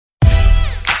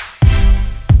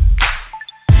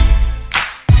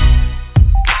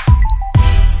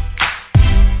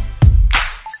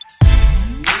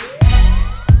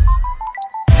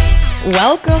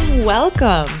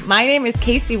Welcome. My name is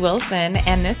Casey Wilson,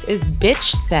 and this is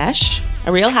Bitch Sesh,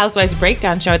 a Real Housewives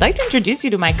breakdown show. I'd like to introduce you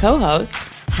to my co-host.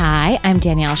 Hi, I'm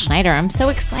Danielle Schneider. I'm so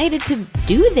excited to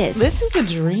do this. This is a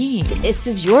dream. This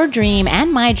is your dream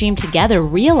and my dream together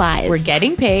realized. We're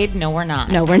getting paid. No, we're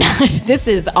not. No, we're not. This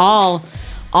is all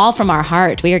from our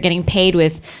heart. We are getting paid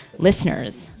with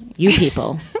listeners, you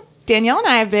people. Danielle and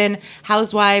I have been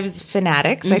Housewives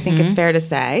fanatics, I think it's fair to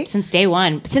say. Since day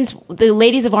one. Since the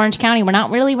ladies of Orange County were not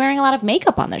really wearing a lot of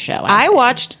makeup on the show.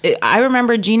 I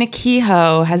remember Gina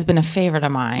Kehoe has been a favorite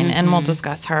of mine, and we'll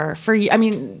discuss her.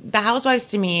 The Housewives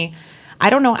to me, I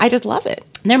don't know, I just love it.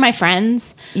 They're my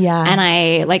friends. Yeah. And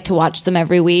I like to watch them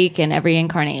every week and every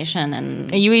incarnation.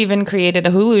 And you even created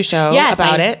a Hulu show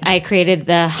about it. I created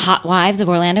the Hot Wives of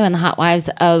Orlando and the Hot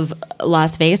Wives of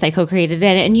Las Vegas. I co-created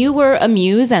it. And you were a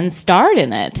muse and starred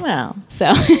in it.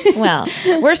 Well,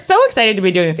 we're so excited to be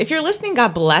doing this. If you're listening,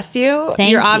 God bless you. Thank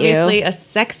you. You're obviously a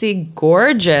sexy,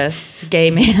 gorgeous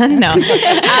gay man. No.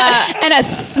 And a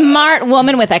smart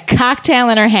woman with a cocktail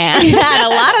in her hand. You had a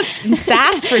lot of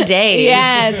sass for days.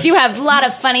 Yes. You have a lot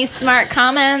of funny, smart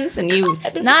comments, and you're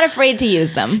not afraid to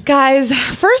use them. Guys,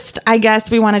 first, I guess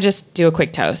we want to just do a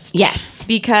quick toast. Yes.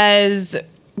 Because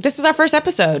this is our first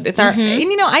episode. It's our,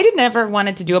 and I did never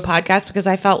wanted to do a podcast because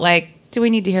I felt like, do we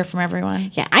need to hear from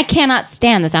everyone? Yeah, I cannot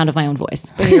stand the sound of my own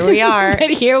voice. But here we are.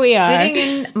 Sitting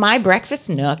in my breakfast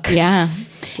nook. Yeah.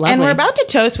 Lovely. And we're about to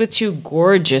toast with two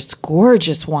gorgeous,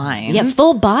 gorgeous wines. Yeah,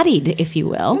 full-bodied, if you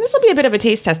will. And this will be a bit of a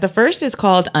taste test. The first is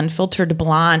called Unfiltered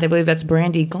Blonde. I believe that's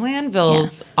Brandy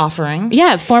Glanville's offering.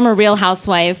 Yeah, former Real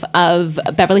Housewife of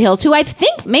Beverly Hills, who I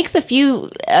think makes a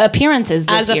few appearances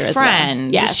this year as well. As a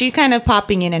friend. Yes. She's kind of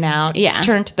popping in and out. Yeah.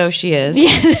 Turnt though she is.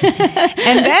 Yeah.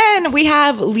 And then we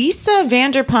have Lisa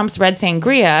Vanderpump's Red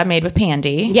Sangria made with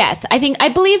Pandy. Yes, I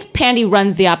believe Pandy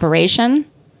runs the operation.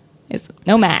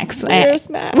 No Max. Where's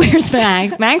Max? Where's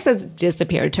Max? Max has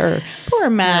disappeared. Poor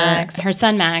Max. Her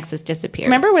son Max has disappeared.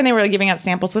 Remember when they were giving out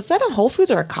samples? Was that at Whole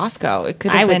Foods or at Costco? It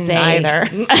could have been neither.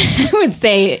 I would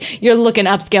say you're looking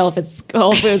upscale if it's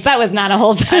Whole Foods. That was not a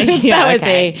Whole Foods. You're right.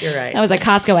 That was a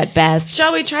Costco at best.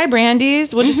 Shall we try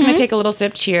Brandy's? We're just going to take a little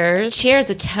sip. Cheers. Cheers.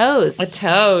 A toast. A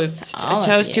toast. A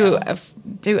toast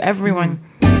to everyone.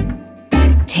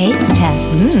 Taste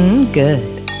test.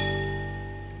 Good.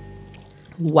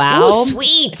 Wow. Ooh,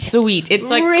 sweet. It's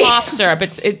like cough syrup.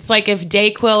 It's like if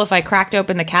Dayquil, if I cracked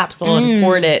open the capsule and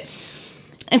poured it.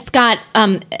 It's got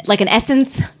like an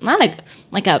essence, not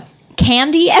like a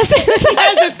candy essence.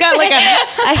 It's got like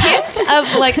a hint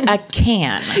of like a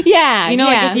can. Yeah.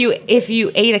 Like if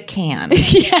you ate a can.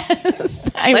 Yes.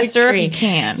 A syrupy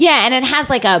can. Yeah, and it has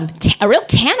like a real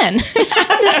tannin.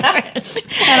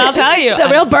 And I'll tell you, it's a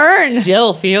real burn.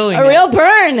 Still feeling a real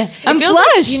burn. I'm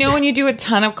flushed. Like, when you do a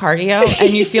ton of cardio and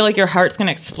you feel like your heart's going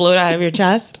to explode out of your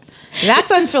chest?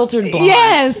 That's unfiltered blonde.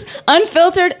 Yes,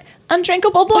 unfiltered,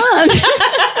 undrinkable blonde.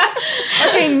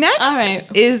 Okay,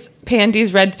 next is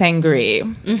Pandy's Red Sangria.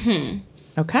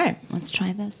 Mm-hmm. Okay. Let's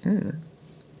try this.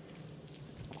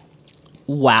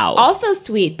 Wow. Also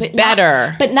sweet, but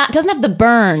better. Doesn't have the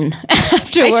burn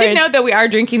afterwards. I should note that we are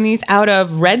drinking these out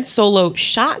of red Solo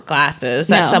shot glasses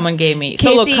that someone gave me.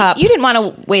 Casey, Solo cup. You didn't want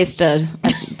to waste a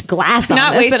glass on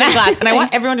Not this. waste a glass. And I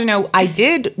want everyone to know,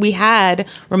 we had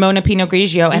Ramona Pinot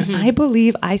Grigio, and I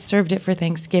believe I served it for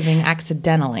Thanksgiving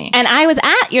accidentally. And I was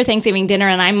at your Thanksgiving dinner,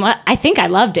 and I think I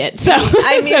loved it. So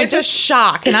it's a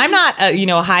shock. And I'm not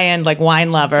a high-end like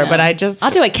wine lover, but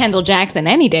I'll do a Kendall Jackson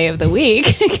any day of the week.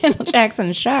 Kendall Jackson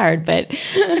Shard, but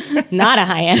not a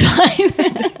high-end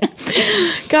wine.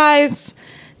 Guys,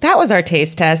 that was our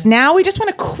taste test. Now we just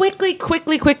want to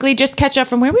quickly just catch up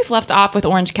from where we've left off with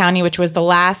Orange County, which was the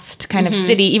last kind of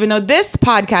city, even though this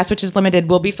podcast, which is limited,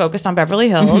 will be focused on Beverly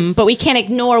Hills. But we can't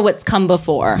ignore what's come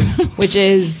before, which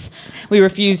is... We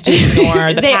refuse to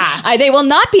ignore the past. They will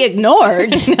not be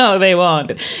ignored. No, they won't.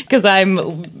 Because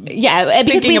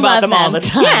because we about love them all the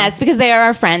time. Yes, because they are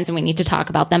our friends, and we need to talk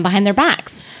about them behind their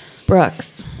backs.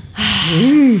 Brooks.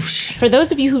 For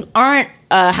those of you who aren't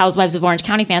Housewives of Orange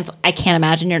County fans, I can't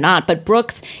imagine you're not, but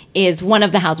Brooks is one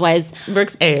of the housewives.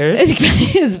 Brooks Ayers.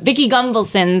 is Vicki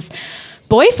Gunvalson's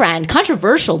boyfriend,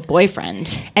 controversial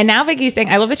boyfriend. And now Vicki's saying,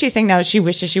 I love that she's saying now she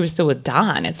wishes she was still with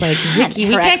Don. It's like, Vicki,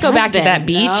 we can't go back to that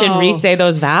beach and re-say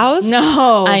those vows.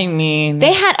 No. I mean.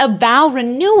 They had a vow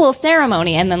renewal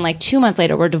ceremony, and then like 2 months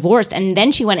later were divorced. And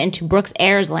then she went into Brooks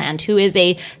Ayers land, who is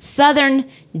a Southern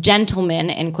gentleman,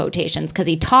 in quotations, because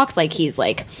he talks like he's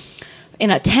like in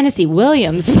a Tennessee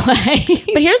Williams play.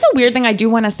 But here's a weird thing I do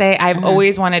want to say. I've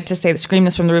always wanted to say, scream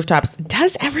this from the rooftops.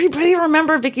 Does everybody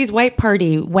remember Vicki's white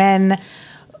party when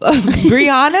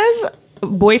Brianna's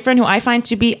boyfriend who I find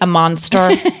to be a monster.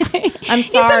 I'm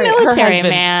sorry. He's a military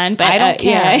man, but I don't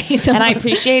care. yeah, and I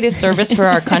appreciate his service for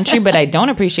our country, but I don't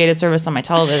appreciate his service on my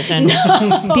television.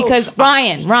 Because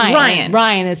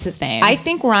Ryan is his name. I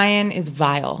think Ryan is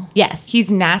vile. Yes.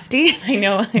 He's nasty. I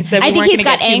know I said I think he's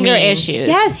got anger issues.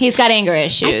 Yes. He's got anger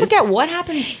issues. I forget what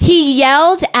happened. He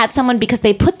yelled at someone because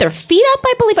they put their feet up,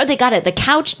 I believe, or they got the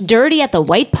couch dirty at the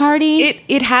white party.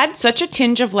 It had such a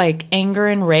tinge of like anger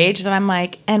and rage that I'm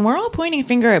like, and we're all pointing a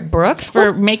finger at Brooks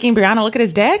for making Brianna look at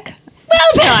his dick? Well,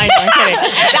 no, I'm kidding.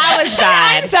 That was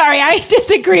bad. I'm sorry, I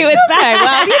disagree with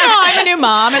that. Well, I'm a new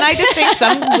mom, and I just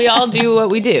think we all do what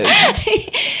we do.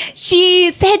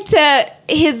 She said to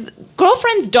his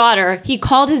girlfriend's daughter, he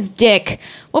called his dick,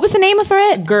 what was the name of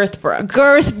it? Girth Brooks.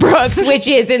 Girth Brooks, which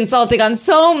is insulting on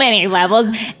so many levels.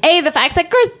 The fact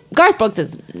that Garth Brooks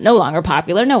is no longer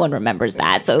popular. No one remembers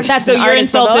that. So that's so you're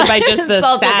insulted by just the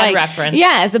sad reference.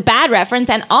 Yeah, it's a bad reference.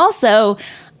 And also,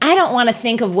 I don't want to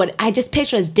think of what I just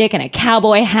picture his dick in a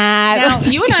cowboy hat. Now,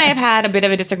 you and I have had a bit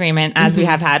of a disagreement, as we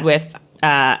have had with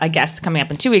a guest coming up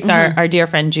in 2 weeks, our dear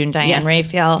friend June Diane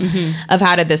Raphael, of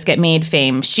How Did This Get Made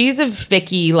fame. She's a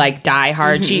Vicky like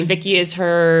diehard. Vicky is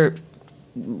her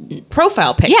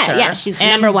profile picture. Yeah, she's the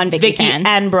number one Vicky fan.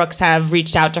 And Brooks have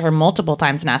reached out to her multiple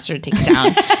times and asked her to take it down.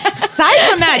 Aside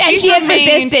from that, she has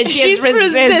resisted. She's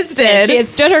resisted. She has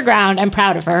stood her ground. I'm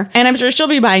proud of her. And I'm sure she'll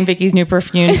be buying Vicky's new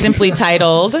perfume, simply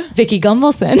titled Vicky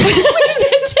Gumbelson, which is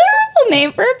a terrible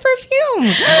name for a perfume.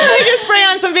 I just spray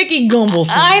on some Vicky Gumbelson.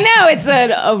 I know, it's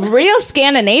a real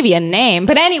Scandinavian name.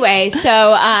 But anyway,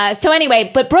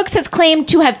 but Brooks has claimed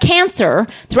to have cancer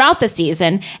throughout the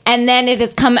season, and then it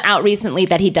has come out recently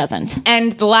that he doesn't.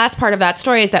 And the last part of that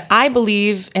story is that I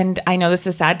believe, and I know this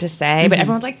is sad to say, but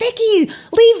everyone's like, Vicky,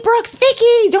 leave Brooks.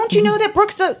 Vicky, don't you know that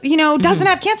Brooks, doesn't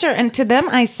have cancer? And to them,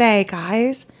 I say,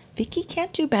 guys, Vicky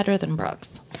can't do better than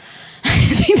Brooks. I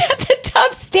think that's a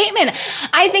tough statement.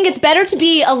 I think it's better to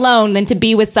be alone than to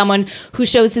be with someone who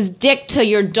shows his dick to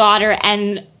your daughter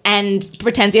and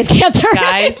pretends he has cancer.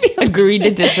 Guys, agree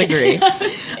to disagree.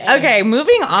 Okay,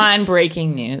 moving on.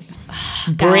 Breaking news.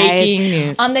 Breaking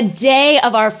news. On the day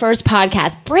of our first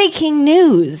podcast, breaking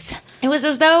news. It was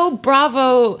as though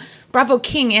Bravo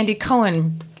King Andy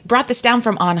Cohen brought this down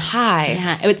from on high.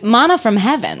 Yeah, it was manna from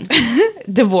heaven.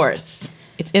 Divorce.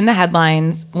 It's in the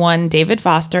headlines. One, David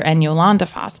Foster and Yolanda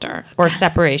Foster, or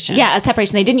separation. Yeah, a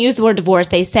separation. They didn't use the word divorce.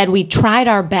 They said we tried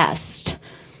our best,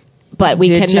 but we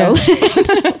can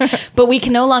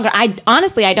no longer. I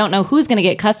don't know who's going to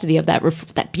get custody of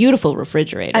that beautiful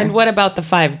refrigerator. And what about the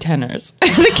 5 tenors?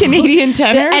 The Canadian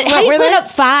tenors? How do you put up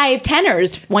 5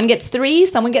 tenors? One gets 3,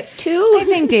 someone gets 2. I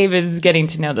think David's getting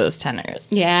to know those tenors.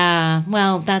 Yeah,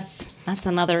 well, that's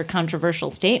another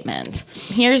controversial statement.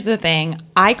 Here's the thing.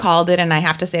 I called it, and I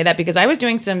have to say that because I was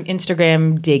doing some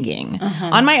Instagram digging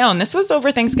on my own. This was over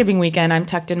Thanksgiving weekend. I'm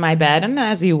tucked in my bed, and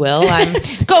as you will, I'm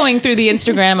going through the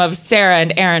Instagram of Sarah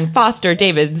and Aaron Foster,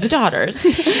 David's daughters.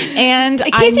 And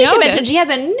in case you should mention, she has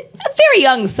a very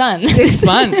young son. 6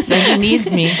 months, and he needs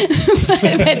me.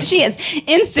 but she is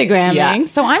Instagramming. Yeah.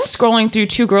 So I'm scrolling through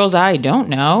 2 girls I don't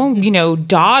know,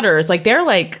 daughters. Like, they're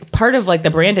like part of like the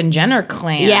Brandon Jenner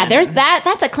clan. Yeah, there's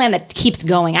that's a clan that keeps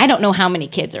going. I don't know how many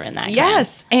kids are in that clan.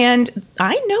 Yes, and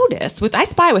I notice I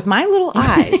spy with my little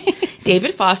eyes.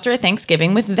 David Foster at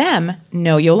Thanksgiving with them,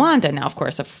 no Yolanda. Now, of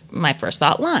course, my first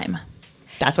thought, Lime.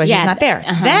 That's why she's not there.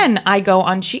 Then I go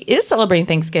on, she is celebrating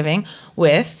Thanksgiving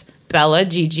with Bella,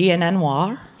 Gigi, and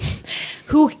Anwar.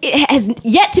 Who has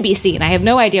yet to be seen. I have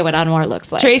no idea what Anwar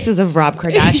looks like. Traces of Rob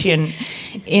Kardashian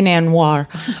in Anwar.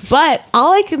 But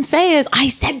all I can say is I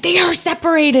said they are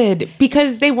separated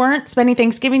because they weren't spending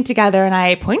Thanksgiving together. And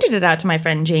I pointed it out to my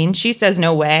friend Jane. She says,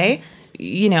 no way.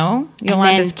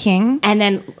 Yolanda's king. And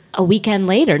then a weekend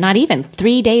later, not even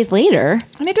 3 days later.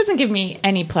 And it doesn't give me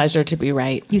any pleasure to be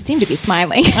right. You seem to be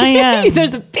smiling. I am.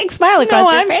 There's a big smile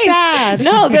across your face. Sad.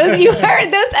 No,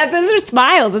 those are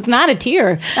smiles. It's not a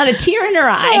tear. Not a tear in her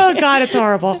eye. Oh, God, it's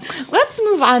horrible. Let's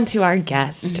move on to our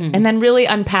guest and then really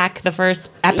unpack the first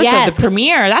episode, the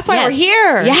premiere. That's why we're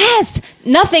here. Yes.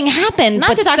 Nothing happened.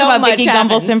 Not to talk about Vicky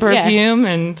Gumbelson perfume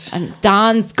and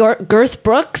Don's Girth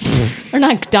Brooks. Or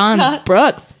not Don's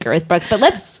Brooks, Girth Brooks. But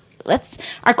let's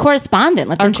our correspondent.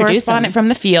 Let's introduce him from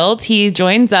the field. He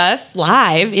joins us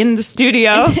live in the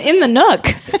studio. in the nook.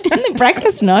 In the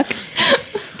breakfast nook.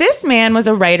 This man was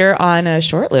a writer on a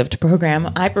short-lived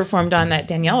program I performed on that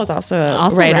Danielle was also a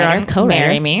writer on, co-writer.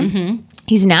 Marry Me. Mm-hmm.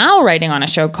 He's now writing on a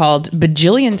show called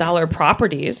Bajillion Dollar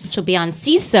Properties. Which will be on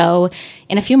CISO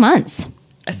in a few months.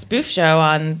 A spoof show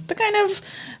on the kind of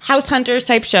House Hunters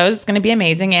type shows. It's going to be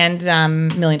amazing. And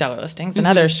 $1 Million Listings,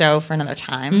 another show for another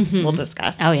time we'll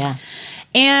discuss. Oh, yeah.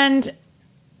 And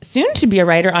soon to be a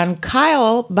writer on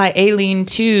Kyle by Aileen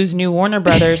 2's new Warner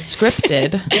Brothers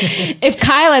scripted. If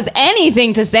Kyle has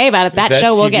anything to say about it, that show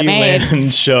will get made.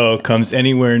 Land show comes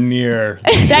anywhere near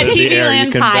That the TV air, Land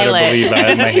you can pilot. better believe I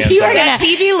have my hands You on are it. gonna- That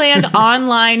TV Land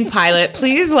online pilot.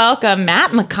 Please welcome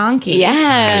Matt McConkey.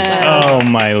 Yeah. Oh,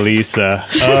 my Lisa.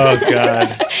 Oh, God.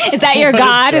 Is that your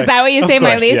God? Is that what you say, Of my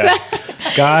course, Lisa? yeah.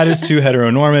 God is too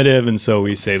heteronormative, and so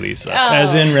we say Lisa.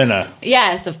 As in Rinna.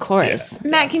 Yes, of course.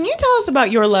 Matt, can you tell us about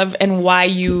your love and why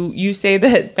you say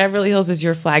that Beverly Hills is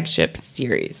your flagship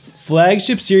series?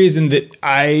 Flagship series in that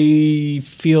I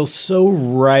feel so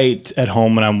right at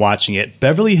home when I'm watching it.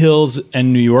 Beverly Hills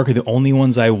and New York are the only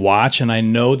ones I watch, and I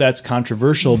know that's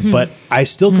controversial, but I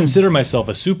still consider myself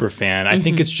a super fan. I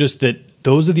think it's just that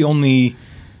those are the only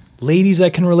ladies I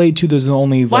can relate to. Those are the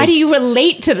only. Why do you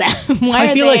relate to them?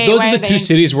 I feel like those are the two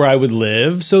cities where I would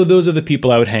live, so those are the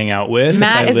people I would hang out with.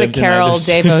 Matt is a Carol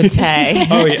devotee.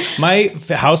 Oh yeah, my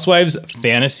Housewives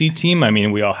fantasy team. I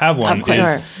mean, we all have one. Of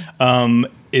course.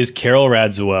 Is Carol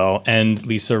Radziwill and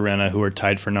Lisa Rinna, who are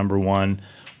tied for number one,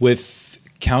 with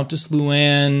Countess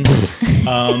Luann,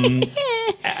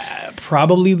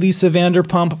 probably Lisa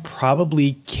Vanderpump,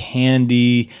 probably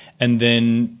Candy, and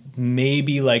then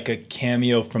maybe like a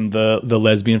cameo from the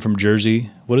lesbian from Jersey.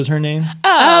 What is her name?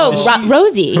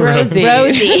 Rosie. Rosie.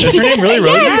 Is her name really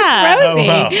Rosie? Yeah. Rosie. Oh,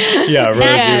 wow. Yeah, Rosie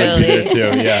would be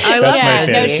there too. Yeah, I love that's my Yeah,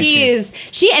 favorite.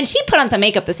 no, she put on some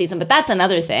makeup this season, but that's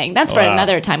another thing. That's for Wow.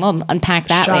 another time. We'll unpack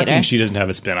that Shocking later. she doesn't have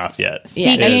a spinoff yet.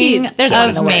 Yeah, no, Speaking there's one in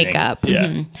of the works. makeup.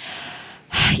 Yeah.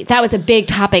 That was a big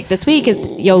topic this week. Is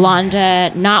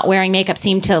Yolanda not wearing makeup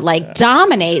seemed to like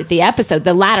dominate the episode,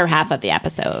 the latter half of the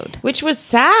episode. Which was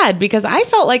sad because I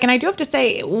felt like, and I do have to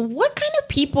say, what kind of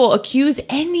people accuse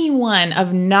anyone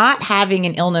of not having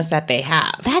an illness that they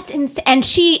have? That's insane. And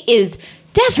she is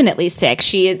definitely sick.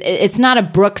 It's not a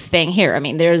Brooks thing here. I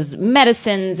mean, there's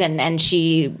medicines and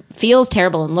she feels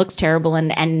terrible and looks terrible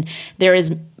and there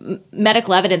is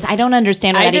medical evidence. I don't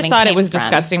understand where I that just even thought it came was from.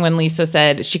 disgusting when Lisa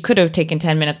said she could have taken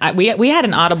 10 minutes. We had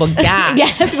an audible gasp.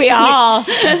 Yes, we all.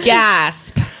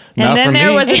 Gasp. Not And then for there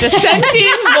me. was a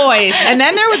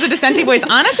dissenting voice.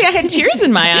 Honestly, I had tears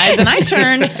in my eyes and I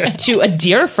turned to a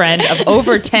dear friend of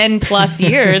over 10 plus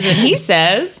years and he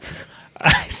says,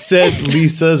 I said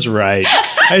Lisa's right.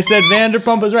 I said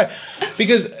Vanderpump is right.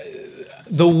 Because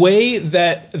the way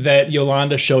that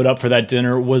Yolanda showed up for that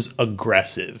dinner was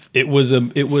aggressive. It was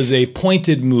a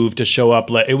pointed move to show up.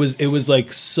 It was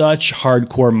like such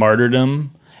hardcore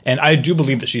martyrdom. And I do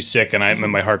believe that she's sick, and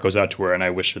my heart goes out to her, and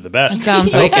I wish her the best.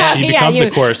 Sounds I hope like that it. she Yeah, becomes you-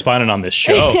 a correspondent on this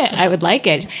show. I would like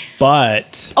it.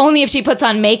 But Only if she puts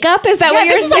on makeup? Is that what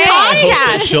you're this is a saying?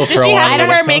 podcast. she'll Does throw she on have to a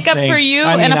wear little makeup something. for you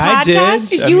I mean, in a I podcast?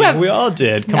 did. I You mean, have- we all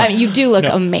did. Come on. You do look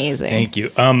amazing. Thank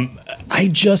you. I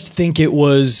just think it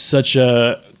was such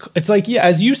a. It's like, yeah,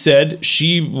 as you said,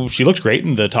 she looked great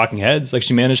in the Talking Heads. Like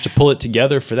she managed to pull it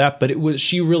together for that, but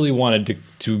she really wanted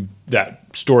to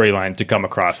that storyline to come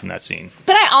across in that scene.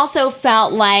 But I also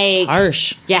felt like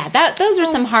Harsh. Yeah, those are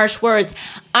some harsh words.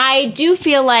 I do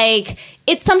feel like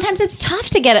sometimes it's tough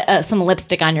to get some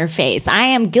lipstick on your face. I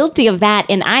am guilty of that,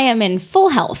 and I am in full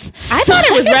health. I thought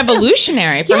it was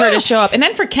revolutionary for her Yeah. to show up. And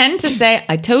then for Ken to say,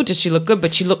 I told you she looked good,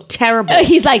 but she looked terrible.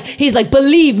 He's like,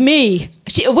 believe me.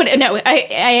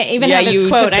 I even Yeah, have this you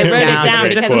quote. took I this wrote down it down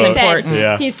because because this is he said, important.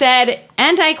 Yeah. he said,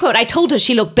 and I quote, I told her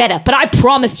she looked better, but I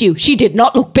promised you she did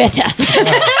not look better.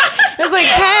 I was like,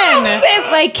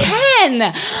 Ken. Like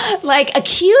Ken, like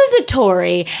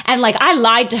accusatory, and like I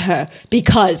lied to her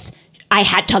because I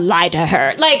had to lie to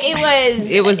her. Like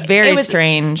It was very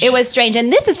strange. It was strange, and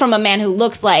this is from a man who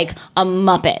looks like a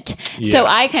Muppet. So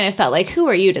Yeah. I kind of felt like, who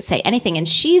are you to say anything? And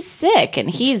she's sick, and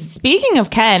he's Speaking of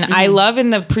Ken, I love in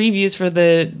the previews for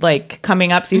the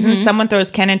coming up season, someone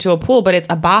throws Ken into a pool, but it's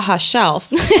a Baja shelf.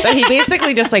 So he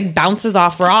basically just bounces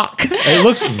off rock. It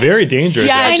looks very dangerous.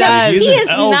 Yeah, it actually. does. He's he an is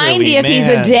elderly 90 if he's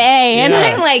a man. day, and Yeah.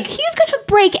 I'm like, he's gonna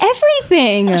break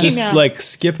everything. Just like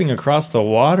skipping across the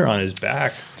water on his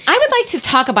back. I would like to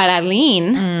talk about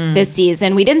Eileen this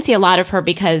season. We didn't see a lot of her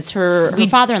because her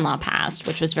father-in-law passed,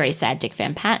 which was very sad, Dick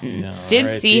Van Patten. Did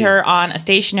R.I.P. see her on a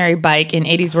stationary bike in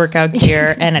 80s workout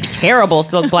gear and a terrible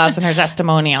silk blouse in her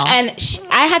testimonial. And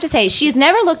I have to say, she's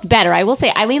never looked better. I will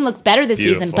say Eileen looks better this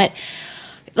season, Beautiful.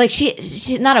 but like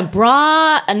she's not a good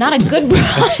bra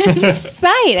in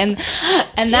sight. And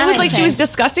It that was like she was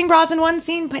discussing bras in one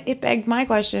scene, but it begged my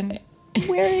question.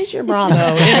 Where is your bra though?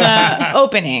 In the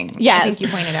opening. Yes. I think you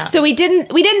pointed out. So we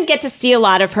didn't get to see a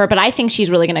lot of her, but I think she's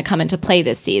really going to come into play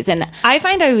this season. I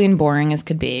find Eileen boring as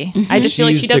could be. I just feel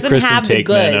like She's she the doesn't Kristen have the Takeman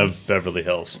goods. of Beverly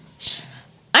Hills.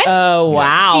 Oh,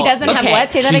 wow. She doesn't have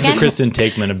what? Say that She's again. the Kristen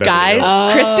Takeman of Beverly Hills.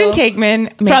 Guys, Kristen Takeman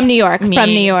makes From New York. me From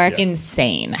New York.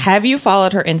 insane. Have you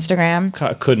followed her Instagram?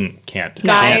 Can't.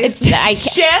 Guys, Is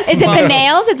it the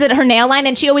nails? Is it her nail line?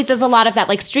 And she always does a lot of that,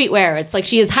 like streetwear. It's like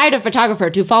she has hired a photographer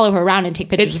to follow her around and take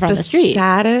pictures It's from the street.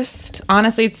 Saddest.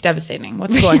 Honestly, it's devastating.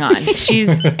 What's going on?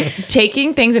 She's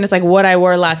taking things, and it's like what I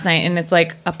wore last night, and it's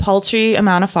like a paltry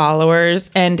amount of followers,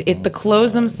 and the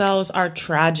clothes themselves are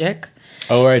tragic.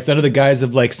 Oh, right. It's under the guise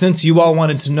of like, since you all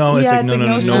wanted to know. And Yeah, it's it's like,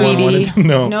 like, no no, one wanted to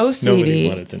know. No, sweetie. Nobody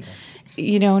wanted to know.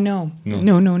 You know, no.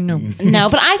 No,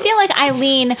 but I feel like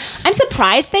Eileen, I'm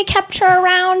surprised they kept her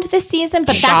around this season,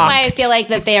 but that's why I Shocked. feel like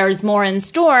that there's more in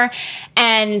store.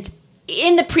 And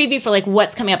in the preview for like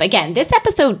what's coming up, again, this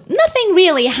episode, nothing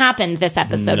really happened this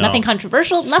episode. No. Nothing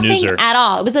controversial, Snoozer. nothing at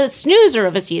all. It was a snoozer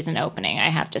of a season opening, I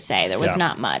have to say. There was Yeah.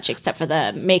 not much except for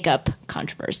the makeup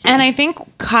controversy. And I think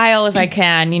Kyle, if I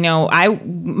can,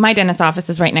 my dentist office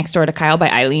is right next door to Kyle by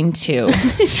Eileen too.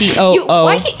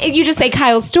 Why can't you just say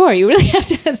Kyle's story? You really have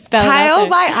to spell it out Kyle there.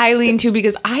 by Eileen too,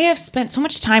 because I have spent so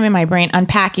much time in my brain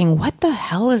unpacking what the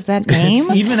hell is that name.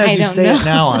 Even I as you don't say know. it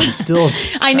now, I'm still.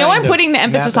 I know trying I'm to putting the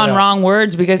emphasis map it on out. wrong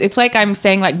words because it's like I'm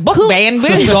saying like book band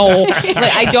bingo. Like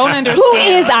I don't understand. Who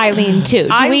is Eileen too? Do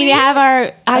we Eileen- have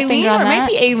our Eileen, finger or on it that? might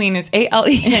be Aileen, is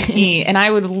ALENE, and I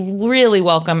would really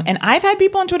welcome. And I've had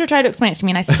people on Twitter try to explain it to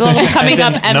me, and I still am coming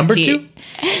up empty. Number 2?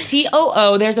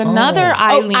 TOO. There's another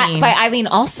Eileen. by Eileen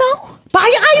also? By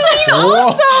Eileen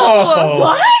also.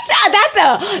 What?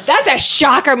 That's a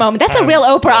shocker moment. That's a real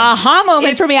Oprah aha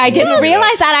moment for me. I didn't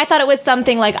realize that. I thought it was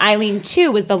something like Eileen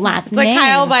 2 was the last It's like name.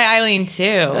 Kyle by Eileen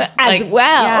too. As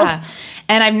well. Yeah.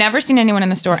 And I've never seen anyone in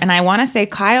the store. And I want to say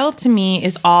Kyle to me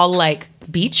is all like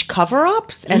beach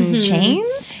cover-ups and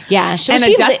chains. Yeah, so And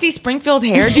a Dusty Springfield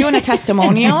hairdo and a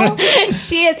testimonial.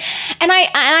 she is, and I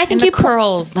think And you the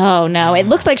curls. Oh no, it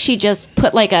looks like she just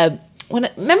put like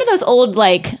remember those old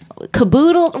like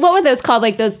caboodles? What were those called?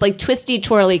 Like those like twisty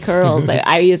twirly curls that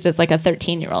I used as like a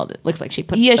 13-year-old. It looks like she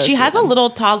put. Yeah, those she has in. a little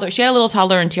toddler. She had a little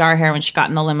toddler and tiara hair when she got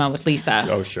in the limo with Lisa.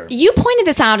 Oh, sure. You pointed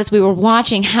this out as we were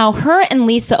watching how her and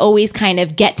Lisa always kind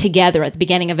of get together at the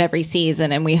beginning of every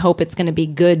season, and we hope it's going to be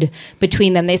good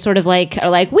between them. They sort of like are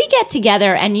like, we get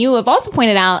together, and you have also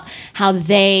pointed out how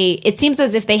it seems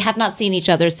as if they have not seen each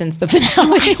other since the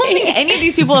finale. I don't think any of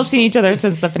these people have seen each other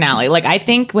since the finale. Like, I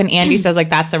think when Andy says, like,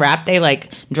 that's a wrap, they,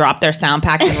 like, drop their sound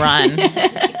packs and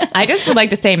run. I just would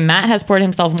like to say Matt has poured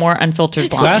himself more unfiltered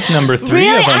blonde. Glass number 3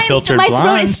 Really, of unfiltered my throat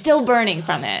blonde. is still burning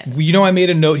from it. You know, I made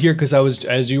a note here because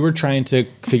as you were trying to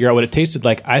figure out what it tasted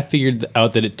like, I figured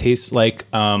out that it tastes like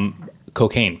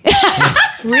cocaine.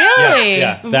 Really?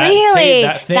 Yeah. Really?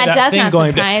 That does thing not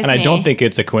going surprise and me. I don't think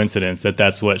it's a coincidence that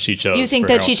that's what she chose. You think for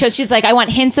that her she own- chose? She's like, I want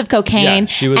hints of cocaine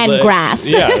she was and like- grass.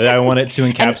 Yeah, I want it to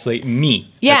encapsulate me.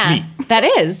 That's Yeah, me. that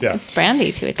is. Yeah. It's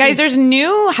brandy to it. Guys, too. there's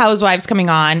new housewives coming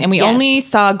on, and we Yes. only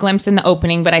saw a glimpse in the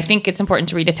opening, but I think it's important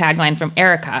to read a tagline from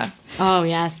Erica. Oh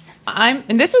yes.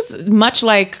 And this is much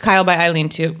like Kyle by Eileen,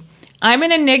 too. I'm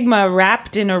an enigma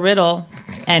wrapped in a riddle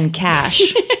and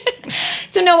cash.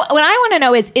 So no, what I want to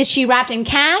know is she wrapped in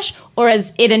cash or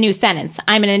is it a new sentence?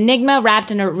 I'm an enigma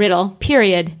wrapped in a riddle.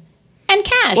 Period. And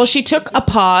cash. Well, she took a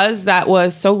pause that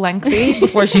was so lengthy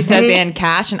before she says and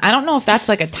cash, and I don't know if that's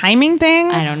like a timing thing.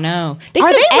 I don't know. Are could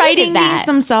have they edited writing that. these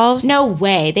themselves? No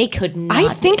way. They could not.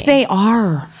 I think be. they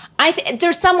are.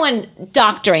 There's someone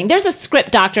doctoring. There's a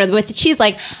script doctor with. She's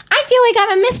like, I feel like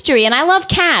I'm a mystery and I love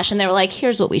cash. And they were like,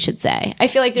 here's what we should say. I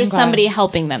feel like there's Okay. somebody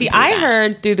helping them. See, through I that.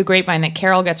 heard through the grapevine that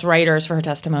Carol gets writers for her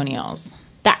testimonials.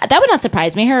 that would not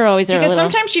surprise me. Her always are Because a little.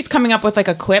 sometimes she's coming up with like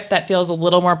a quip that feels a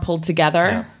little more pulled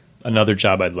together. Another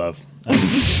job I'd love.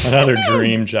 Another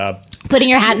dream job. Putting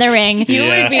your hat in the ring.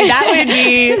 Yeah. That would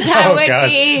be.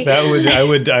 That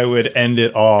would be. I would end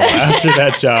it all after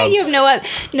that job. You have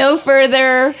no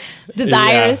further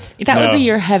desires. That would No. be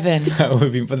your heaven. That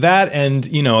would be, but that and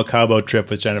a Cabo trip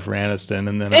with Jennifer Aniston,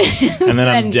 and then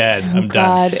I'm dead. I'm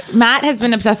done. God, Matt has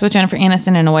been obsessed with Jennifer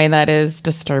Aniston in a way that is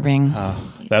disturbing.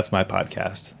 That's my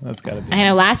podcast. That's got to be I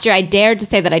know last year I dared to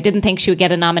say that I didn't think she would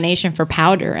get a nomination for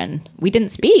Powder, and we didn't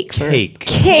speak. cake.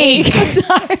 Cake,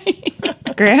 Sorry.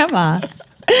 Grandma.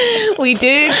 We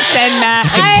did send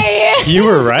Matt. You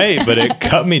were right, but it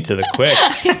cut me to the quick.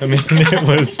 I mean, it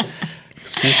was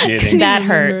excruciating. That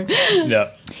hurt.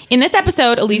 Yeah. In this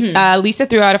episode, Lisa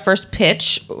threw out a first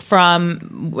pitch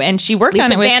and she worked on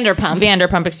Lisa it with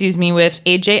Vanderpump. with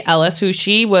AJ Ellis, who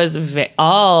she was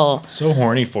So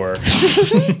horny for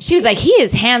her. She was like, he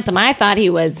is handsome. I thought he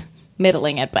was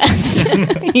middling at best.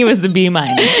 he was the B-.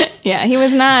 Yeah, he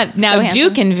was not. Now, so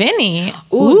Duke and Vinny.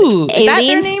 Ooh, Is that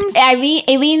their names?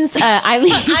 Eileen's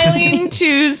Eileen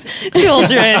Chu's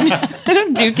children.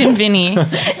 Duke and Vinny.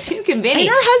 Duke and Vinny. And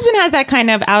her husband has that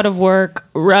kind of out of work,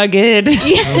 rugged.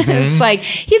 It's like,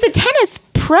 he's a tennis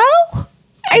pro?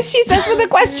 As she says with a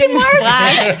question mark.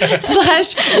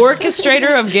 slash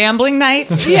orchestrator of gambling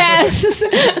nights. Yes.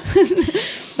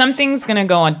 Something's gonna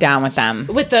go on down with them.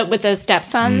 With the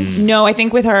stepsons? No, I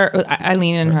think with her,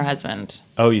 Eileen and her husband.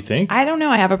 Oh, you think? I don't know.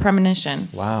 I have a premonition.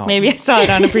 Wow. Maybe I saw it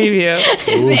on a preview.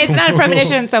 It's not a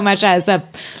premonition so much as a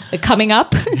coming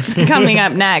up. Coming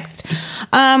up next.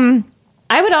 I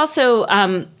would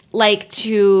also like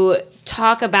to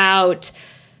talk about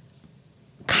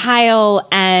Kyle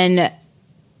and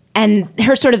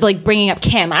her sort of like bringing up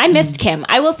Kim. I missed Kim.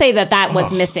 I will say that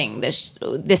was missing this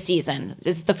season.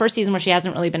 This is the first season where she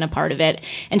hasn't really been a part of it,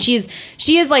 and she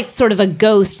is like sort of a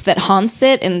ghost that haunts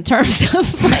it in terms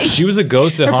of like. She was a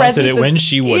ghost that haunted it when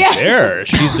she was there.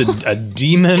 She's a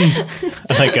demon,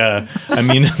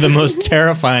 the most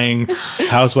terrifying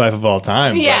housewife of all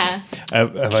time. Yeah. I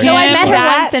met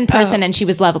her once in person, and she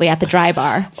was lovely at the Dry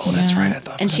Bar. Oh, that's right. I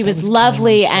thought. And she was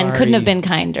lovely and couldn't have been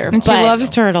kinder. And she loves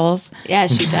turtles. Yeah,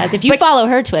 she does. If you follow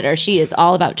her Twitter, she is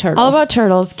all about turtles. All about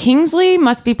turtles. Kingsley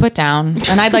must be put down,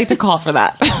 and I'd like to call for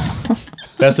that.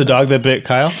 That's the dog that bit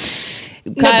Kyle?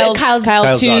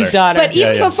 Kyle's Chu's daughter. But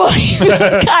even before he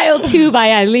was Kyle 2 by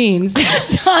Eileen's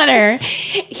daughter,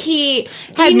 he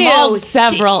Had knew mauled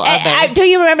several others. Do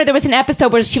you remember there was an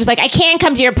episode where she was like, I can't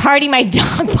come to your party, my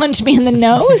dog punched me in the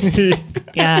nose?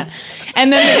 Yeah.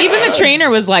 And then even the trainer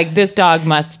was like, this dog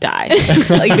must die.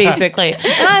 Like, basically. And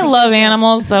I love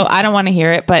animals, so I don't want to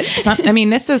hear it. But,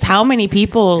 this is how many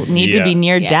people need to be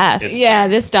near death. Yeah,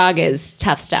 this dog is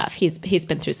tough stuff. He's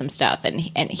been through some stuff, and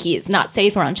he is not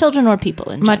safe around children or people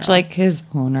in general. Much like his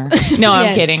owner. No,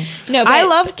 I'm kidding. No, but I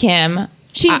love Kim.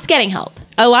 She's getting help.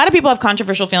 A lot of people have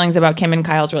controversial feelings about Kim and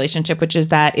Kyle's relationship, which is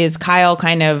that is Kyle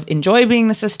kind of enjoy being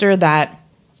the sister that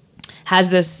has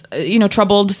this,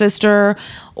 troubled sister,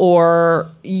 or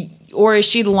is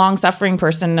she the long-suffering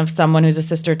person of someone who's a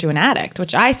sister to an addict,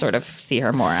 which I sort of see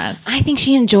her more as. I think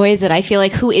she enjoys it. I feel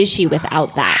like, who is she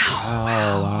without that?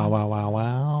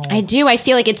 Wow. I do. I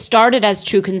feel like it started as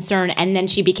true concern, and then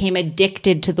she became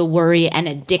addicted to the worry and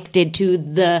addicted to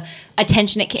the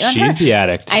attention it came on her. She's the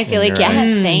addict. I feel like,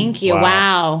 yes, thank you.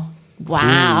 Wow.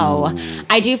 Ooh.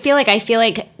 I feel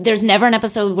like there's never an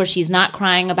episode where she's not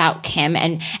crying about Kim,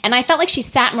 and I felt like she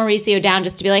sat Mauricio down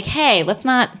just to be like, hey, let's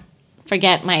not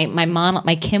forget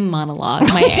my Kim monologue.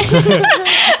 Like,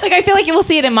 I feel like you will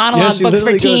see it in monologue books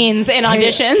for teens in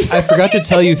auditions. I forgot to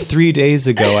tell you 3 days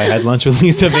ago I had lunch with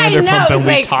Lisa Vanderpump and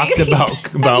we talked about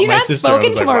my sister. Have you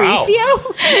not spoken to Mauricio?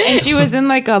 Wow. And she was in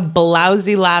like a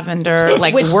blousy lavender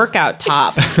workout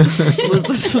top. It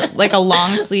was like a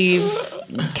long sleeve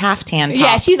caftan top.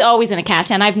 Yeah, she's always in a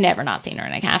caftan. I've never not seen her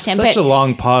in a caftan. Such a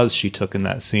long pause she took in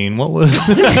that scene. What was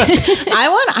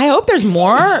I hope there's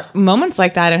more moments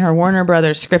like that in her Warner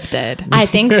Brothers scripted. I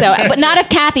think so. But not if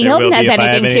Kathy Hilton has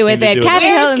anything to do with it.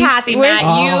 Where's Kathy, Matt?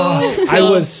 I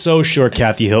was so sure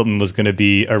Kathy Hilton was going to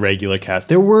be a regular cast.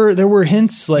 There were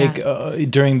hints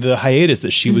during the hiatus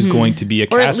that she was going to be a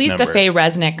cast member. Or at least a Faye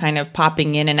Resnick kind of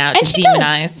popping in and out and to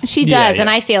demonize. She does. And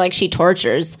I feel like she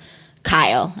tortures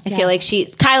Kyle. I feel like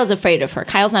Kyle's afraid of her.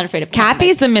 Kyle's not afraid of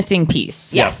Kathy's the missing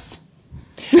piece. Yes.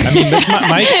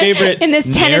 My favorite in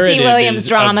this Tennessee Williams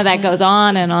drama that goes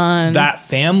on and on. That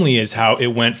family is how it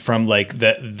went from like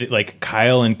like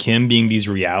Kyle and Kim being these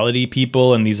reality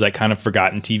people and these like kind of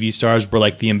forgotten TV stars were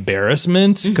like the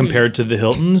embarrassment compared to the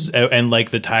Hiltons, and like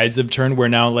the tides have turned where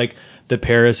now like the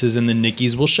Parises and the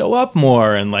Nickys will show up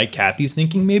more, and like Kathy's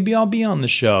thinking maybe I'll be on the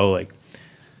show. Like,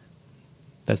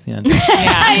 that's the end.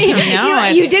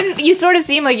 You sort of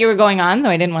seemed like you were going on, so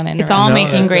I didn't want to interrupt. It's all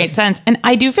making great sense. And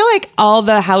I do feel like all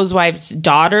the housewives'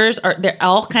 daughters they're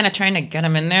all kind of trying to get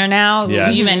them in there now. Yeah.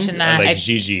 You mentioned that. Like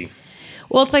Gigi.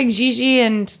 Well, it's like Gigi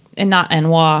and not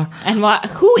Anwar.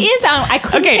 Who is on? I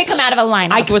couldn't pick him out of a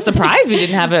lineup. I was surprised we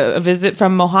didn't have a visit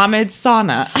from Mohammed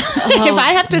Sauna. If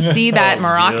I have to see that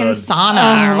Moroccan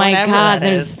sauna, oh my God,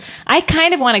 I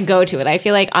kind of want to go to it. I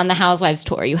feel like on the Housewives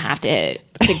tour, you have to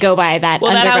go by that.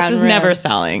 Well, that house is room. Never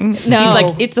selling. No, he's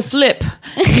like, it's a flip.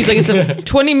 He's like, it's a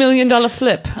 $20 million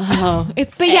flip.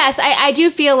 But yes, I do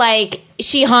feel like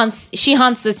she haunts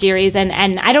the series, and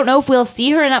I don't know if we'll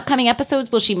see her in upcoming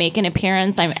episodes. Will she make an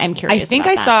appearance? I'm curious. I think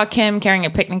I saw Kim carrying a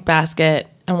picnic basket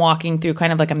and walking through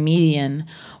kind of like a median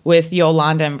with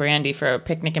Yolanda and Brandy for a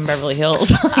picnic in Beverly Hills.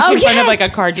 In front of like a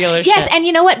car dealership. Yes, and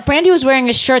you know what? Brandy was wearing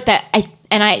a shirt that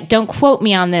I don't quote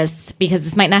me on this because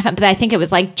this might not happen, but I think it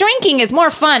was like drinking is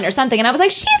more fun or something. And I was like,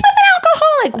 she's with an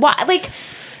alcoholic. Why? Like,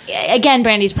 again,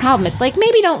 Brandy's problem. It's like,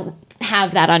 maybe don't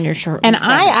have that on your shirt. And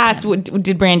I asked,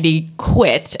 did Brandy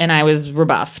quit? And I was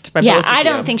rebuffed by both of I you.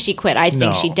 don't think she quit. I think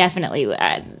No. she definitely.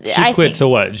 She quit to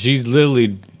what? She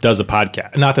literally does a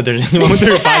podcast. Not that there's anything wrong with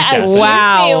her podcast.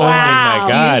 Wow. Oh my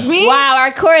God. Excuse me? Wow,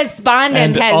 our correspondent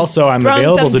And has also, I'm thrown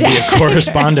available some to be a down.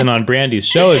 correspondent on Brandy's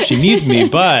show if she needs me,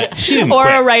 but she didn't Or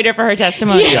quit. a writer for her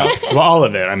testimony. Yeah, well, all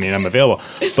of it. I mean, I'm available,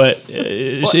 but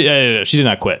she did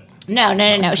not quit.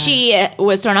 No. She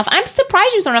was thrown off. I'm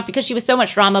surprised she was thrown off because she was so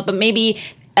much drama, but maybe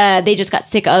they just got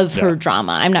sick of her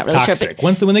drama. I'm not really sure. Toxic.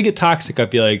 But When they get toxic, I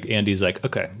feel like Andy's like,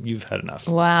 okay, you've had enough.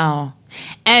 Wow.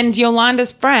 And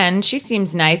Yolanda's friend, she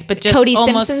seems nice, but just Cody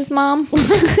almost, Simpson's mom.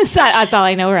 That's all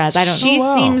I know her as. I don't She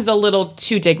know. seems a little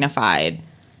too dignified.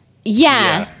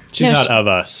 Yeah. She's No, not she- of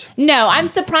us. No, I'm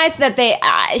surprised that they,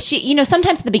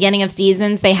 sometimes at the beginning of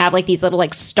seasons, they have like these little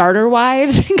like starter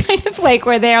wives, kind of like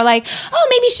where they're like, oh,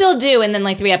 maybe she'll do. And then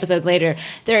like 3 episodes later,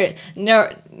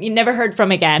 you never heard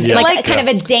from again. Yeah. Like kind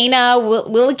of a Dana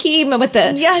Wilkie with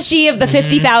the, Yes. she of the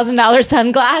 $50,000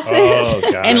 sunglasses. Oh,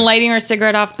 God. And lighting her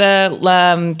cigarette off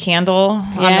the candle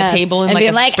on the table in and like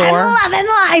being a like, store. I'm loving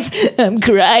life. I'm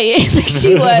crying. Like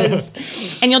she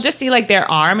was. And you'll just see like their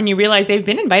arm and you realize they've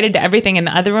been invited to everything and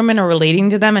the other women are relating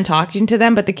to them and talking to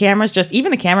them, but the cameras just,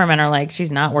 even the cameramen are like,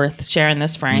 she's not worth sharing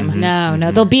this frame.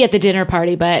 No, they'll be at the dinner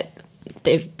party, but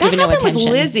they've That given no happened with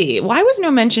attention. Lizzie. Why was no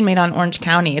mention made on Orange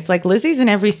County? It's like Lizzie's in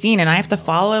every scene and I have to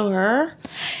follow her.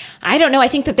 I don't know. I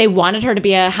think that they wanted her to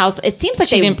be a house. It seems like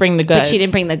She they didn't bring the But goods. she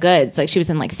didn't bring the goods. Like she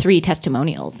was in like 3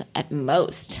 testimonials at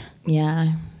most.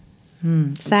 Yeah.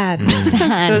 Sad.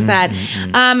 So sad.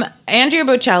 Andrea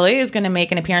Bocelli is going to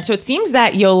make an appearance. So it seems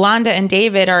that Yolanda and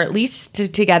David are at least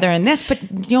together in this,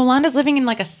 but Yolanda's living in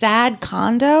like a sad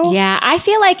condo. Yeah, I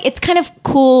feel like it's kind of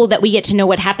cool that we get to know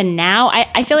what happened now.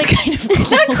 I feel like it's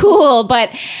not cool,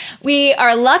 but we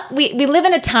are we live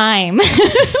in a time. We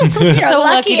are So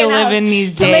lucky to enough live in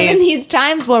these to live in days. these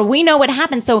times where we know what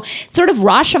happened. So sort of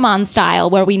Rashomon style,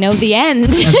 where we know the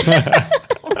end.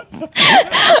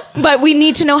 But we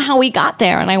need to know how we got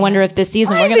there, and I wonder if this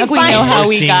season we're going to think we find know how We're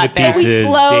we seeing got the there. We pieces.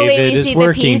 slowly David we is see the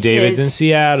working. pieces. David's in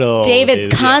Seattle. David's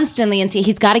David- constantly and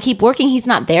he's got to keep working. He's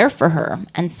not there for her,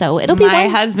 and so it'll be My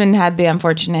one. husband had the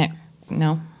unfortunate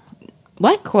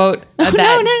What quote. No,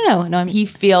 that no. He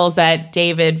feels that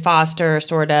David Foster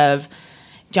sort of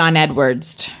John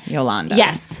Edwards Yolanda.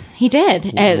 Yes, he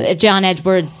did. John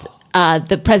Edwards,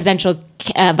 the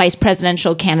vice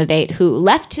presidential candidate who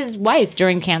left his wife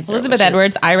during cancer. Elizabeth which is-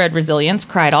 Edwards, I read Resilience,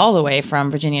 cried all the way from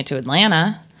Virginia to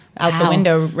Atlanta. Out the Wow.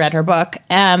 window, read her book.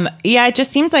 Yeah, it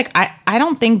just seems like I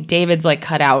don't think David's like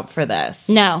cut out for this.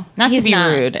 No, not to he's be not.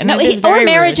 rude. And No, it is or very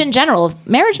marriage rude. in general.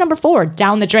 Marriage number 4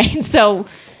 down the drain. So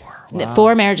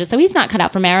 4 marriages. So he's not cut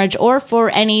out for marriage or for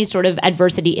any sort of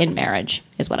adversity in marriage,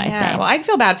 is what I say. Yeah, well, I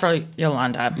feel bad for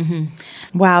Yolanda.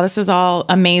 Wow, this is all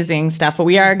amazing stuff, but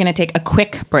we are going to take a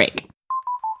quick break.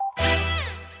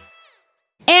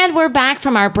 And we're back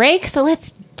from our break, so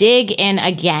let's dig in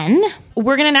again.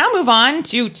 We're going to now move on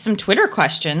to some Twitter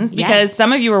questions because Yes.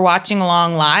 some of you are watching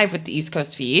along live with the East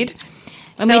Coast feed.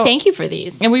 And we thank you for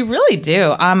these. And we really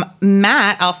do.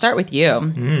 Matt, I'll start with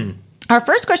you. Our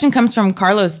first question comes from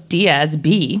Carlos Diaz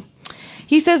B.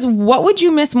 He says, what would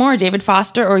you miss more, David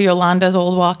Foster or Yolanda's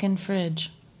old walk-in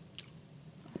fridge?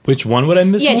 Which one would I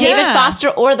miss Yeah, more? David Yeah. Foster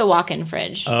or the walk-in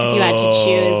fridge. If you had to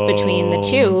choose between the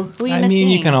two, who are you I missing? mean,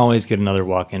 you can always get another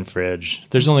walk-in fridge.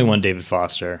 There's only one David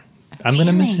Foster. I'm going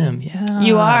to miss him. Yeah.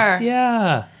 You are.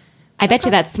 Yeah. I bet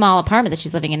you that small apartment that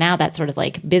she's living in now, that sort of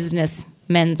like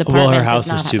businessman's apartment, Well, her does house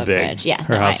not is have too a big. fridge. Yeah,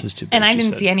 Her no, house is too big. And I she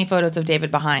didn't said. see any photos of David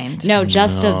behind. No,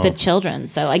 just of the children.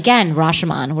 So again,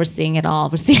 Rashomon, we're seeing it all.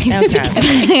 We're seeing it.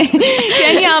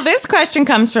 Danielle, this question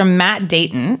comes from Matt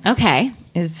Dayton, Okay.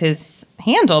 is his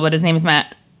handle, but his name is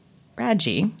Matt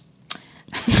Radji.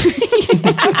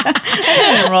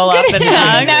 Roll off the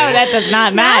tongue. No, that does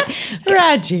not matter.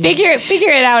 Radji.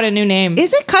 Figure it out a new name.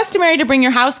 Is it customary to bring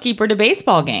your housekeeper to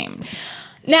baseball games?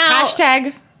 Now,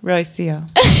 Hashtag Roycio.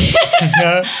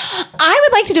 I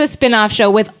would like to do a spin-off show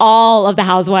with all of the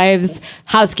housewives,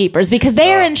 housekeepers, because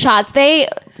they are in shots.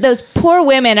 Those poor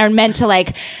women are meant to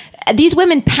like. These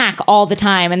women pack all the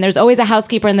time, and there's always a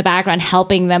housekeeper in the background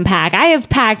helping them pack. I have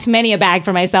packed many a bag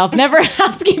for myself. Never a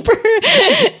housekeeper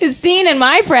is seen in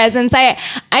my presence. I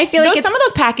feel like it's, Some of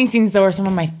those packing scenes, though, are some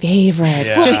of my favorites.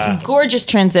 Yeah. Just gorgeous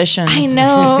transitions. I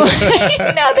know.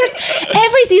 I know. There's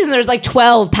every season. There's like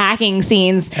 12 packing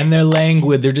scenes. And they're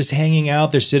languid. They're just hanging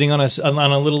out. They're sitting on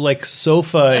a little like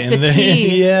sofa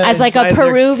settee. As like a inside their-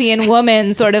 Peruvian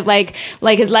woman, sort of like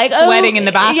is like Sweating in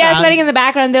the background. Yeah, sweating in the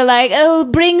background. They're like, oh,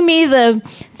 bring me me the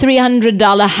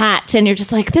 $300 hat, and you're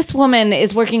just like, this woman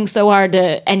is working so hard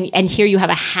to, and here you have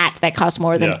a hat that costs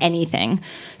more than anything.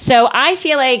 So I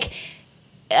feel like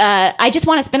I just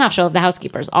want a spin-off show of the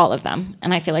housekeepers, all of them,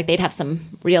 and I feel like they'd have some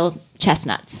real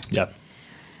chestnuts. Yep.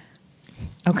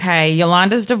 Okay,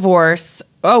 Yolanda's divorce.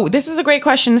 Oh, this is a great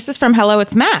question. This is from Hello,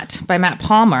 It's Matt by Matt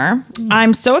Palmer.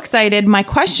 I'm so excited. My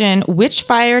question, which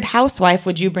fired housewife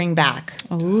would you bring back?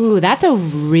 Ooh, that's a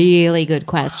really good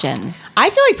question. I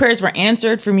feel like prayers were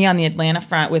answered for me on the Atlanta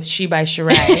front with She by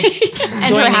Sheree. And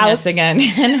joining her house us again.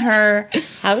 And her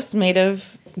house made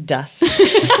of dust.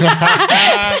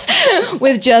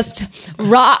 With just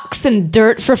rocks and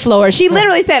dirt for floor. She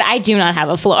literally said, I do not have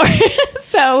a floor.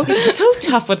 So It's so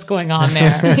tough what's going on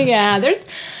there. yeah,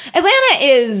 Atlanta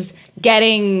is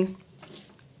getting.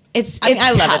 I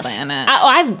love tough. Atlanta.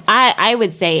 I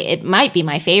would say it might be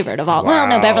my favorite of all. Well,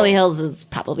 no, Beverly Hills is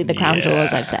probably the crown jewel,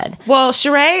 as I've said. Well,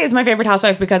 Sheree is my favorite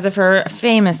housewife because of her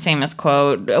famous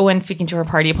quote when speaking to her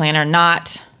party planner,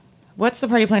 what's the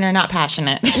party planner? Not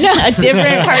passionate. No. A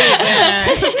different party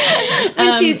planner.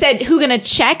 When she said, who gonna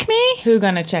check me? Who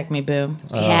gonna check me, boo?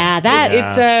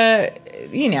 It's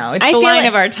it's the line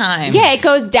of our time. Yeah, it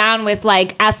goes down with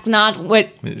like, ask not what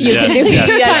you can do in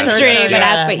this country, but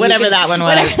ask what whatever you can, that one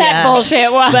was. Whatever that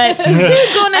bullshit was. But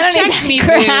who's gonna check me,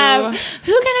 boo?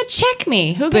 Who gonna check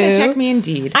me? Who gonna check me,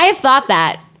 indeed? I have thought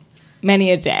that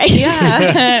many a day.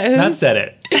 Yeah. Not said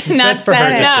it. Not That's for her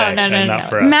said to it. say, No, and not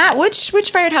for us. Matt,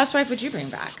 which fired housewife would you bring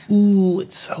back? Ooh,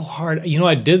 it's so hard.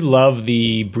 I did love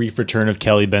the brief return of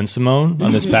Kelly Ben-Simone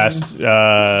on this past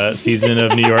season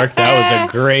of New York. That was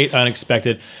a great,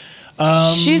 unexpected.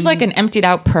 She's like an emptied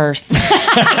out purse.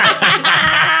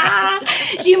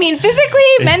 Do you mean physically,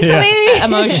 mentally?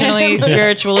 Emotionally,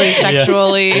 spiritually,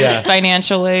 sexually, Yeah.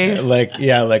 financially.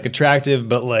 Like attractive,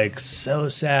 but like so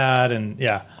sad and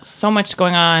So much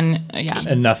going on. Yeah.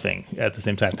 and nothing at the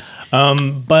same time.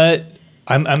 But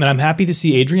I'm happy to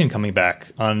see Adrian coming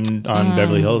back on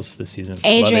Beverly Hills this season. Love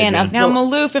Adrian of Now,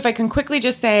 Maloof, if I can quickly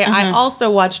just say, I also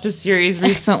watched a series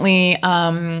recently.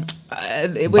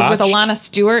 It was with Botched? Alana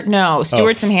Stewart. No,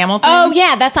 Stewart's and Hamilton. Oh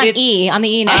yeah, that's on It's on the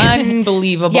E now.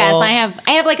 Unbelievable. Yes,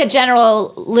 I have like a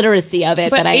general literacy of it,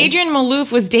 But but Adrian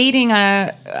Maloof was dating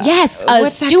a yes,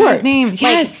 what's that Stewart. guy's name? Like,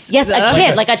 Yes. yes, a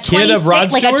kid, like a Kid of Rod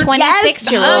 26, like a Stewart?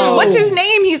 26-year-old. what's his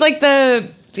name? He's like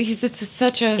it's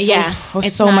such a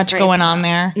It's so not much great going stuff. on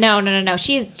there. No.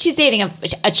 She's dating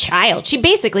a child. She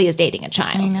basically is dating a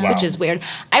child, which is weird.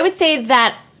 I would say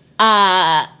that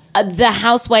the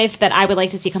housewife that I would like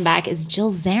to see come back is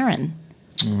Jill Zarin.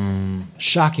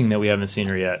 Shocking that we haven't seen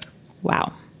her yet.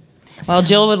 Wow. Well,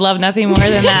 Jill would love nothing more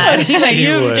than that.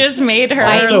 You've would. just made her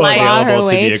I Also claw her available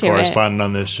to way be a to it. correspondent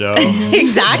on this show.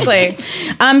 Exactly.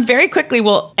 Very quickly,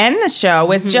 we'll end the show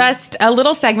with just a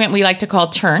little segment we like to call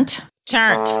Turnt.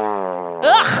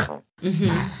 Ugh.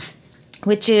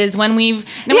 Which is when we're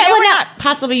not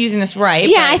possibly using this right.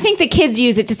 Yeah, but I think the kids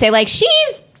use it to say like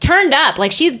she's turned up,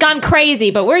 like she's gone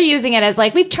crazy, but we're using it as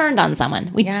like we've turned on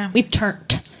someone. We've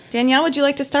turned. Danielle, would you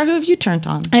like to start? Who have you turned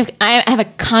on? I have a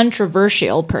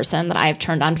controversial person that I've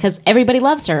turned on because everybody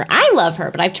loves her. I love her,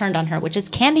 but I've turned on her, which is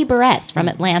Candy Barres from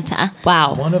Atlanta.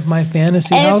 Wow. One of my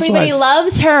fantasy Everybody housewives.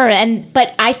 loves her,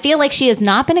 but I feel like she has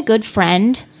not been a good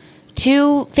friend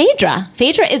to Phaedra.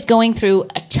 Phaedra is going through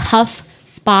a tough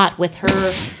spot with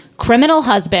her criminal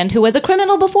husband, who was a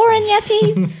criminal before, and yes,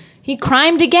 he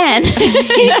crimed again.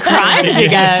 Crimed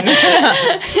again.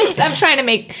 I'm trying to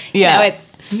make it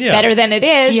better than it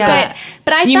is, but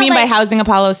I you felt mean by like housing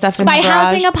Apollo stuff in by the garage?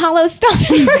 housing Apollo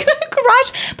stuff in her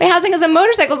garage, by housing us on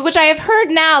motorcycles, which I have heard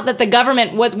now that the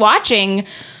government was watching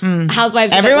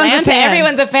Housewives of Everyone's a Atlanta. fan.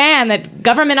 Everyone's a fan. That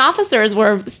government officers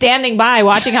were standing by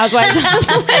watching Housewives of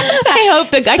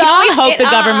Atlanta. I can only hope the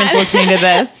government's listening to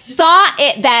this. Saw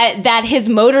it that his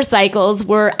motorcycles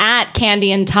were at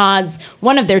Candy and Todd's,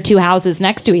 one of their two houses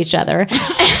next to each other,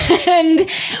 and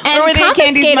Or were they at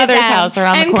Candy's mother's house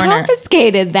around the corner? And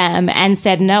confiscated them and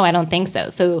said, no, I don't think so.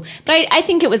 So, but I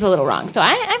think it was a little wrong. So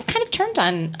I've kind of turned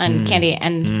on Candy.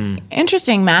 And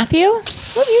Interesting. Matthew, what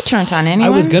have you turned on? Anyone?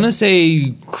 I was going to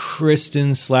say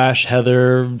Kristen /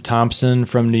 Heather Thompson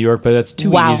from New York, but that's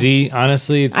too easy.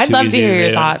 Honestly, it's I'd too love easy to hear your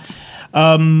rate on. thoughts.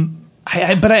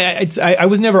 I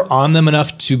was never on them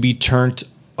enough to be turned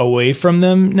away from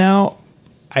them now.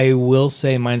 I will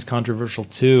say mine's controversial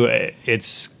too.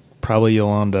 It's probably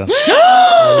Yolanda.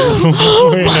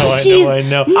 I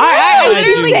know. I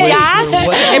literally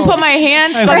gasped and put my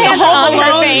hands like the Home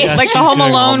Alone, like the Home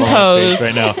Alone pose.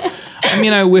 Right now. I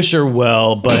mean, I wish her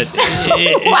well, but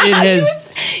it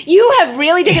has. You have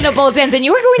really taken a bold stance, and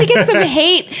you are going to get some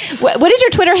hate. What is your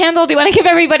Twitter handle? Do you want to give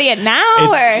everybody it now?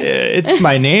 It's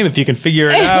my name, if you can figure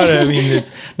it out. I mean, it's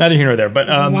neither here nor there. But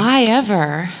why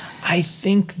ever? I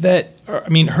think that, I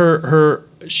mean, her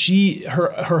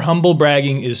humble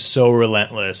bragging is so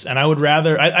relentless, and I would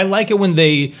rather. I like it when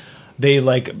they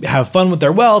like have fun with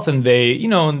their wealth and they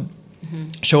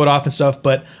show it off and stuff.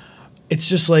 But it's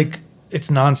just like it's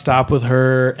nonstop with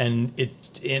her, and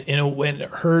when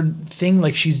her thing,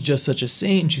 like, she's just such a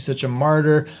saint and she's such a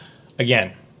martyr.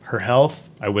 Again, her health,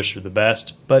 I wish her the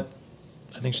best, but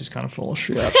I think she's kind of full of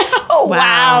shit. Oh,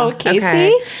 wow. Casey?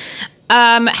 Okay.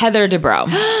 Heather Dubrow.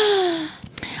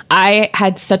 I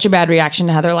had such a bad reaction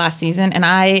to Heather last season, and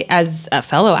I, as a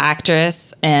fellow actress,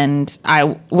 and I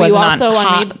wasn't also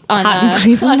on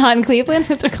Hot in Cleveland.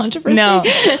 Is there controversy? No, but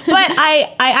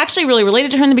I actually really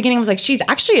related to her in the beginning. I was like, she's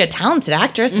actually a talented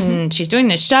actress, and she's doing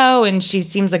this show, and she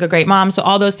seems like a great mom. So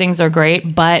all those things are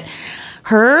great, but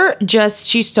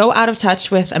she's so out of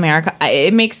touch with America.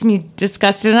 It makes me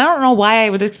disgusted, and I don't know why I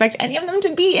would expect any of them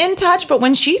to be in touch, but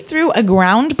when she threw a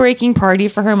groundbreaking party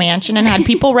for her mansion and had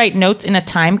people write notes in a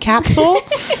time capsule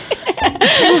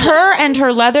to her and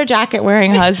her leather jacket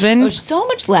wearing husband. Oh, so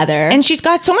much leather. And she's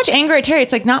got so much anger at Terry.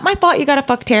 It's like, not my fault you gotta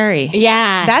fuck Terry.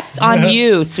 Yeah. That's on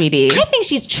you, sweetie. I think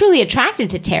she's truly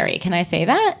attracted to Terry. Can I say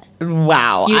that?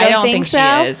 Wow. You I don't think so?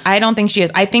 she is. I don't think she is.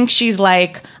 I think she's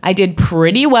like, I did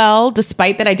pretty well,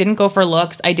 despite that I didn't go for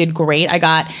looks. I did great. And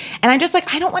I just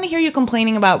like, I don't want to hear you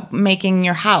complaining about making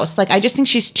your house. Like, I just think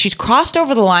she's crossed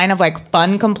over the line of like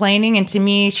fun complaining. And to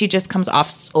me, she just comes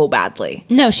off so badly.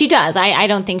 No, she does. I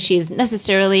don't think she's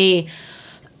necessarily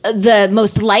the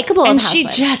most likable and of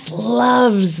housewives. She just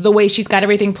loves the way she's got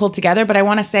everything pulled together. But I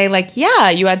want to say, like, yeah,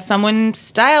 you had someone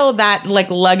style that like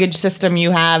luggage system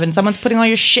you have, and someone's putting all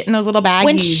your shit in those little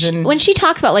baggies. When she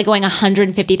talks about like going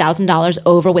 $150,000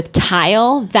 over with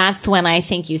tile, that's when I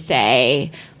think you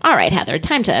say, all right, Heather,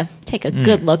 time to take a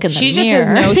good look in the mirror. She just has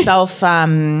no self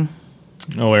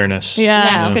awareness.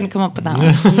 Yeah, I couldn't come up with that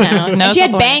one. No. And she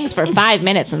had bangs for 5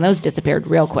 minutes, and those disappeared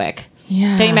real quick.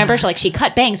 Yeah. Don't you remember? She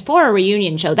cut bangs for a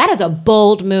reunion show. That is a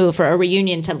bold move for a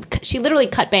reunion. She literally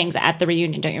cut bangs at the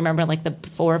reunion. Don't you remember, like, the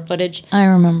before footage? I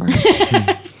remember.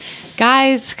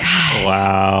 Guys.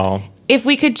 Wow. If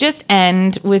we could just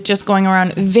end with just going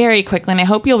around very quickly, and I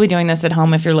hope you'll be doing this at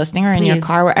home if you're listening, or in your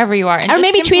car, wherever you are. And or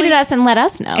maybe tweet at us and let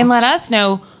us know. And let us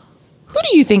know, who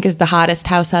do you think is the hottest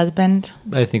house husband?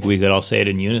 I think we could all say it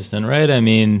in unison, right? I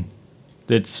mean,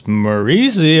 it's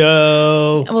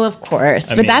Mauricio. Well, of course.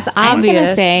 I but mean, that's I'm obvious. going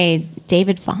to say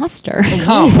David Foster.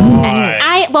 Come on.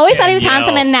 I've always thought he was Danielle.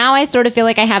 handsome, and now I sort of feel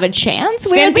like I have a chance.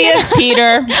 Cynthia's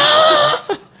Peter.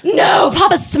 No,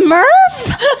 Papa Smurf?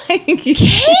 I think he's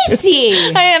Casey!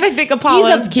 And I think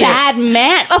Apollo's He's a cute. bad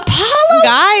man. Apollo?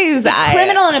 Guys,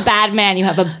 Criminal and a bad man. You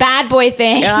have a bad boy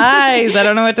thing. Guys, I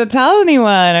don't know what to tell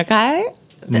anyone, okay?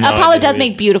 Apollo does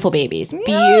make beautiful babies.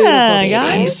 Beautiful babies.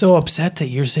 I'm so upset that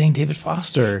you're saying David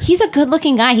Foster. He's a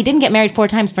good-looking guy. He didn't get married 4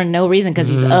 times for no reason because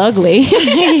he's ugly.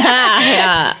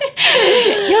 Yeah.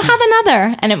 He'll have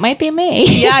another, and it might be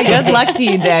me. Yeah, good luck to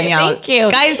you, Danielle. Thank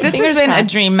you. Guys, this Fingers has been crossed.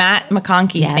 a dream. Matt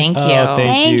McConkey, thank you. Oh,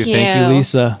 thank you. Thank you,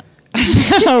 Lisa.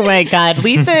 Oh my God.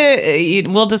 Lisa,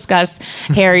 we'll discuss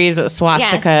Harry's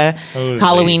swastika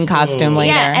Halloween costume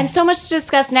later. Yeah, and so much to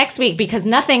discuss next week because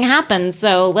nothing happens.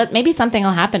 So maybe something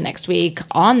will happen next week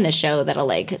on the show that'll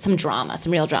like some drama,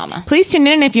 some real drama. Please tune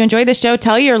in. If you enjoy the show,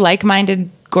 tell your like-minded,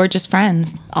 gorgeous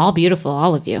friends. All beautiful,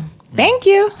 all of you. Thank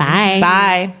you. Bye.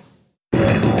 Bye.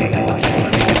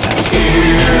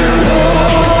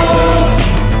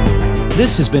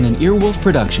 This has been an Earwolf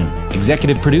production,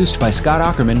 executive produced by Scott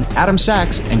Aukerman, Adam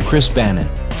Sachs, and Chris Bannon.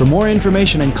 For more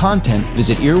information and content,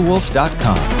 visit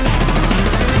earwolf.com.